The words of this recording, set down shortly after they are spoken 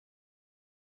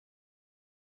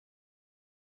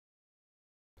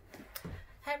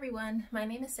Hi everyone, my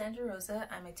name is Sandra Rosa.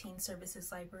 I'm a teen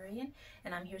services librarian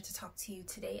and I'm here to talk to you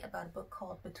today about a book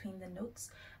called Between the Notes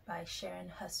by Sharon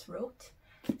Huss Roat.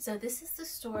 So this is the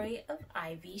story of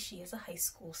Ivy. She is a high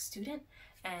school student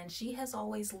and she has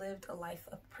always lived a life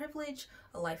of privilege,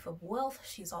 a life of wealth.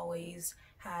 She's always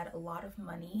had a lot of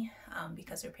money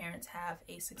because her parents have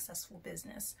a successful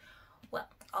business. Well,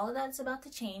 all of that's about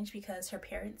to change because her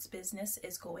parents' business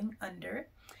is going under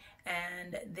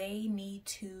and they need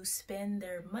to spend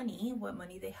their money, what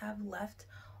money they have left,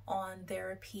 on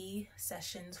therapy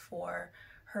sessions for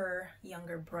her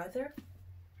younger brother.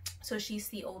 So she's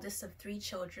the oldest of 3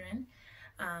 children,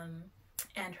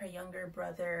 and her younger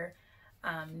brother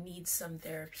needs some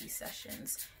therapy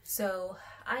sessions. So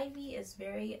Ivy is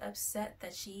very upset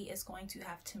that she is going to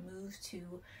have to move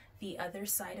to the other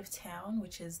side of town,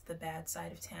 which is the bad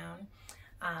side of town,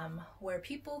 where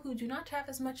people who do not have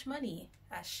as much money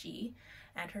as she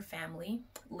and her family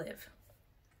live.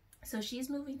 So she's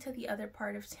moving to the other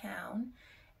part of town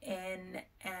in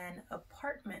an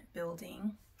apartment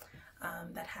building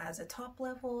that has a top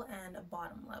level and a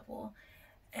bottom level.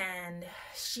 And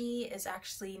she is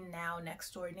actually now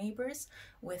next door neighbors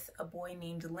with a boy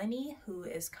named Lenny, who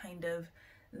is kind of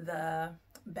the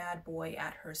bad boy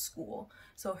at her school.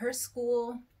 So her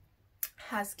school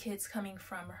has kids coming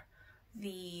from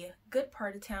the good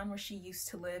part of town where she used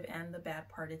to live and the bad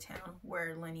part of town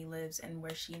where Lenny lives and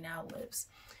where she now lives.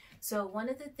 So one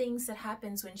of the things that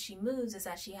happens when she moves is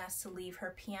that she has to leave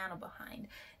her piano behind.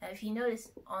 Now if you notice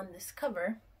on this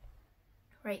cover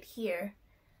right here,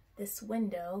 this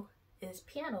window is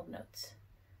piano notes,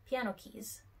 piano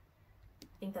keys.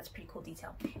 I think that's a pretty cool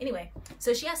detail. Anyway,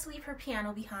 so she has to leave her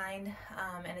piano behind,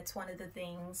 and it's one of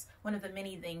the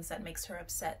many things that makes her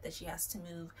upset that she has to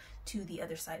move to the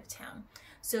other side of town.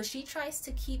 So she tries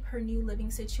to keep her new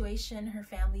living situation, her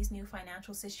family's new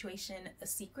financial situation, a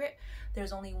secret.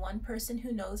 There's only one person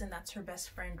who knows, and that's her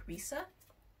best friend Risa.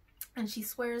 And she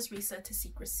swears Risa to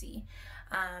secrecy.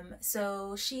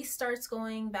 So she starts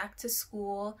going back to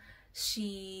school.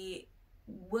 She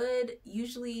would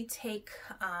usually take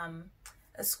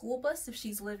a school bus if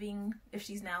she's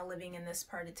now living in this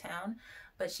part of town,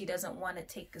 but she doesn't want to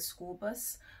take a school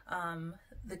bus.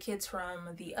 The kids from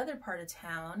the other part of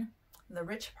town, the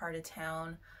rich part of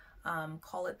town,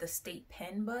 call it the state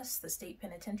pen bus, the state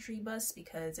penitentiary bus,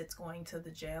 because it's going to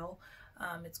the jail.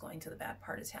 It's going to the bad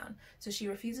part of town. So she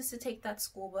refuses to take that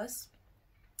school bus,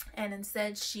 and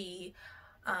instead she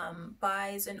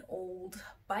buys an old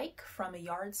bike from a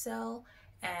yard sale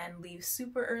and leaves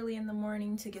super early in the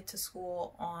morning to get to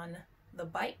school on the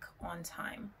bike on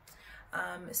time.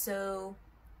 So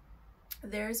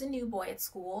there's a new boy at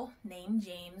school named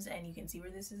James, and you can see where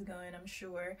this is going, I'm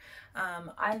sure.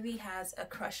 Ivy has a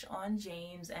crush on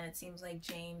James, and it seems like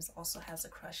James also has a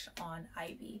crush on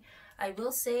Ivy. I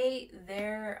will say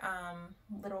their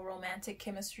little romantic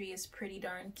chemistry is pretty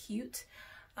darn cute.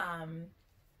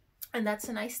 And that's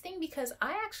a nice thing because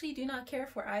I actually do not care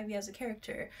for Ivy as a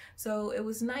character. So it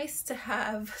was nice to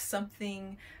have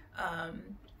something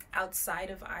outside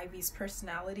of Ivy's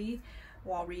personality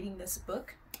while reading this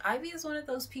book. Ivy is one of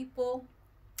those people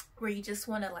where you just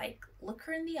want to like look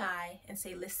her in the eye and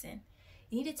say, listen,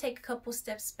 you need to take a couple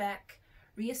steps back,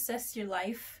 reassess your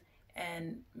life,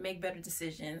 and make better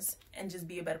decisions and just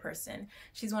be a better person.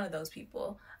 She's one of those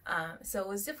people. So it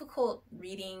was difficult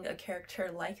reading a character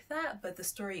like that, but the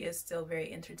story is still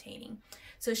very entertaining.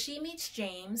 So she meets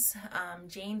James.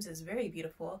 James is very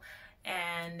beautiful,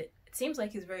 and it seems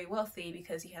like he's very wealthy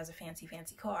because he has a fancy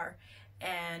car.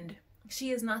 And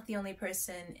she is not the only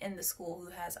person in the school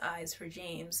who has eyes for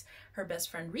James. Her best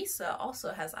friend Risa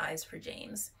also has eyes for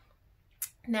James.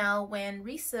 Now, when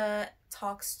Risa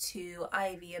talks to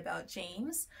Ivy about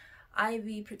James,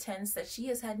 Ivy pretends that she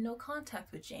has had no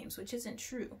contact with James, which isn't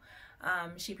true.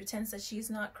 She pretends that she's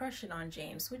not crushing on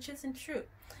James, which isn't true.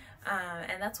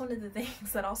 And that's one of the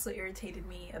things that also irritated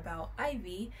me about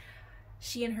Ivy.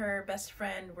 She and her best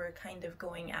friend were kind of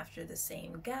going after the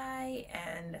same guy,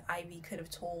 and Ivy could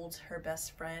have told her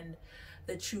best friend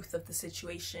the truth of the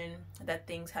situation, that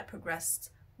things had progressed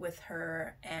with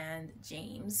her and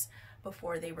James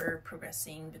before they were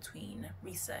progressing between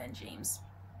Risa and James.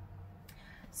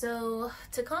 So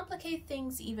to complicate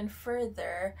things even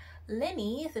further,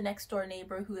 Lenny, the next door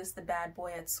neighbor who is the bad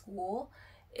boy at school,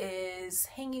 is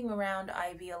hanging around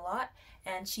Ivy a lot,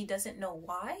 and she doesn't know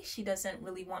why. She doesn't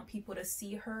really want people to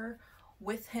see her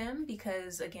with him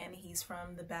because, again, he's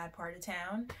from the bad part of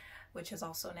town, which is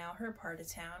also now her part of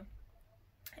town,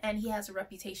 and he has a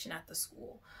reputation at the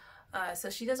school. So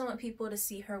she doesn't want people to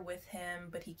see her with him,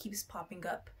 but he keeps popping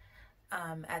up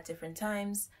at different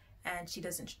times, and she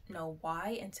doesn't know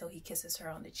why until he kisses her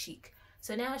on the cheek.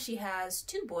 So now she has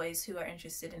two boys who are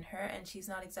interested in her, and she's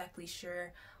not exactly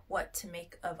sure what to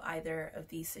make of either of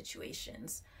these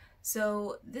situations.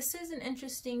 So this is an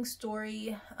interesting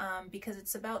story because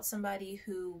it's about somebody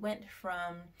who went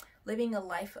from living a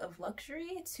life of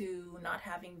luxury to not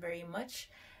having very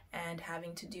much and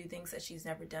having to do things that she's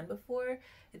never done before.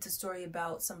 It's a story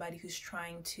about somebody who's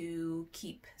trying to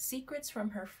keep secrets from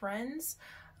her friends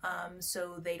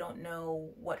so they don't know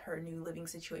what her new living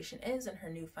situation is and her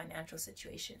new financial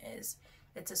situation is.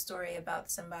 It's a story about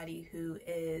somebody who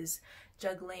is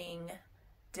juggling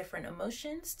different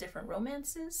emotions, different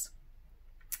romances.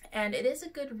 And it is a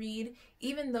good read,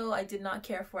 even though I did not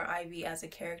care for Ivy as a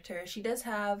character. She does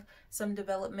have some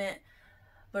development,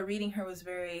 but reading her was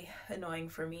very annoying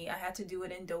for me. I had to do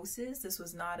it in doses. This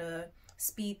was not a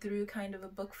speed through kind of a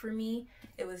book for me.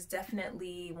 It was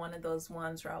definitely one of those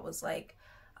ones where I was like,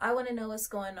 I want to know what's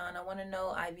going on. I want to know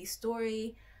Ivy's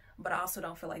story, but I also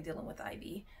don't feel like dealing with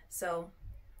Ivy. So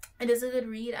it is a good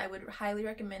read. I would highly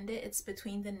recommend it. It's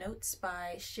Between the Notes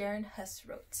by Sharon Huss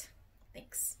Roat.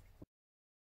 Thanks.